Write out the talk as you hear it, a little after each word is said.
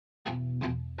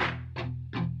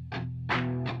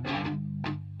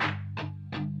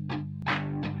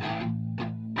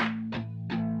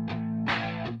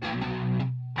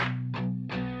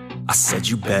I said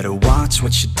you better watch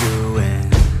what you're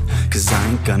doing, 'cause I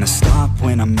ain't gonna stop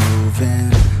when I'm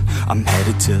moving. I'm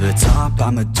headed to the top,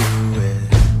 I'ma do it.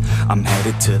 I'm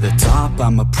headed to the top,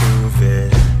 I'ma prove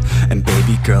it. And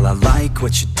baby girl, I like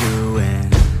what you're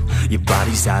doing. Your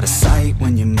body's out of sight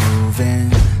when you're moving.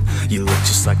 You look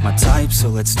just like my type, so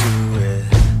let's do it.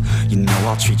 You know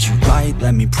I'll treat you right,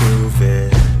 let me prove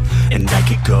it. And I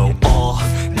could go all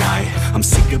night, I'm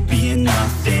sick of being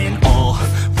nothing. All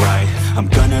right, I'm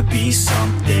gonna be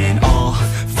something. I'll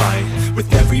fight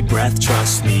with every breath,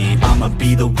 trust me. I'ma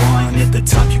be the one at the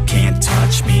top, you can't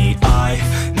touch me. I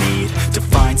need to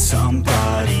find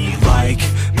somebody like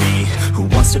me, who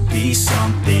wants to be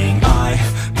something. I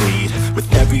bleed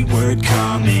with every word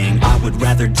coming. I would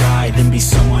rather die than be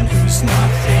someone who's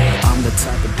nothing. I'm the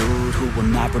type of dude who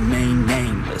will not remain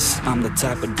nameless. I'm the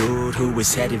type of dude who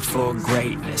is headed for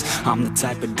greatness. I'm the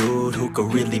type of dude who could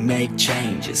really make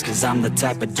changes, 'cause I'm the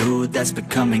type of dude that's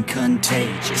becoming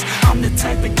contagious. I'm the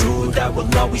type of dude that will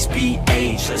always be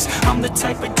ageless. I'm the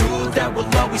type of dude that will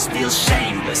always feel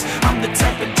shameless. I'm the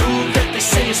type of dude that they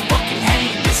say is fucking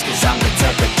heinous, 'cause I'm the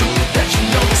type of dude that you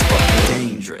know is fucking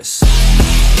dangerous.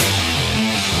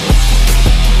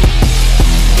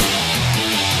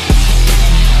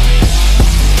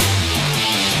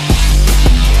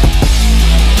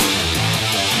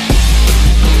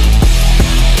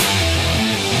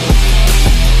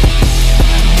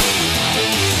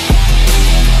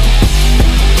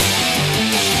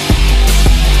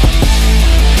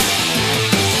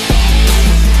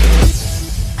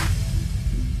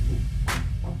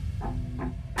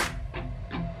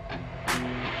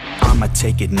 I'ma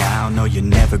take it now, no you're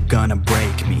never gonna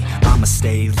break me. I'ma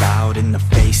stay loud in the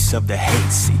face of the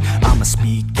hate, see. I'ma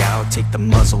speak out, take the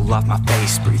muzzle off my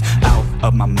face. Breathe out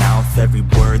of my mouth every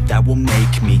word that will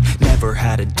make me. Never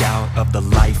had a doubt of the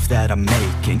life that I'm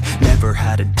making. Never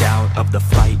had a doubt of the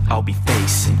fight I'll be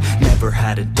facing. Never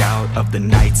had a doubt of the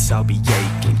nights I'll be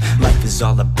aching. Life is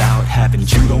all about having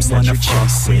dreams that you're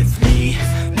chasing. With me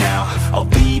now, I'll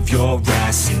leave your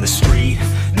ass in the street.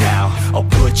 Now, I'll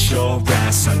put your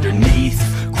ass underneath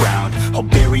ground. I'll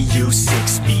bury you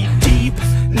 6 feet deep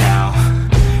now,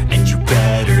 and you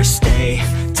better stay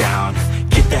down.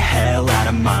 Get the hell out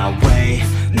of my way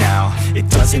now. It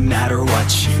doesn't matter what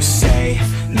you say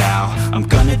now. I'm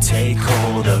gonna take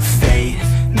hold of fate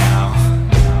now.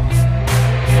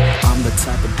 I'm the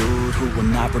type of dude who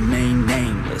will not remain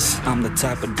nameless. I'm the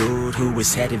type of dude who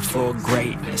is headed for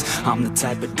greatness. I'm the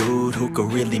type of dude who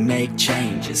could really make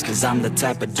changes, 'cause I'm the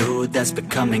type of dude that's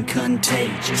becoming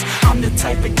contagious. I'm the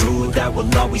type of dude that will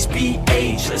always be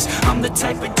ageless. I'm the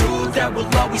type of dude that will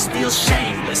always feel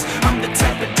shameless.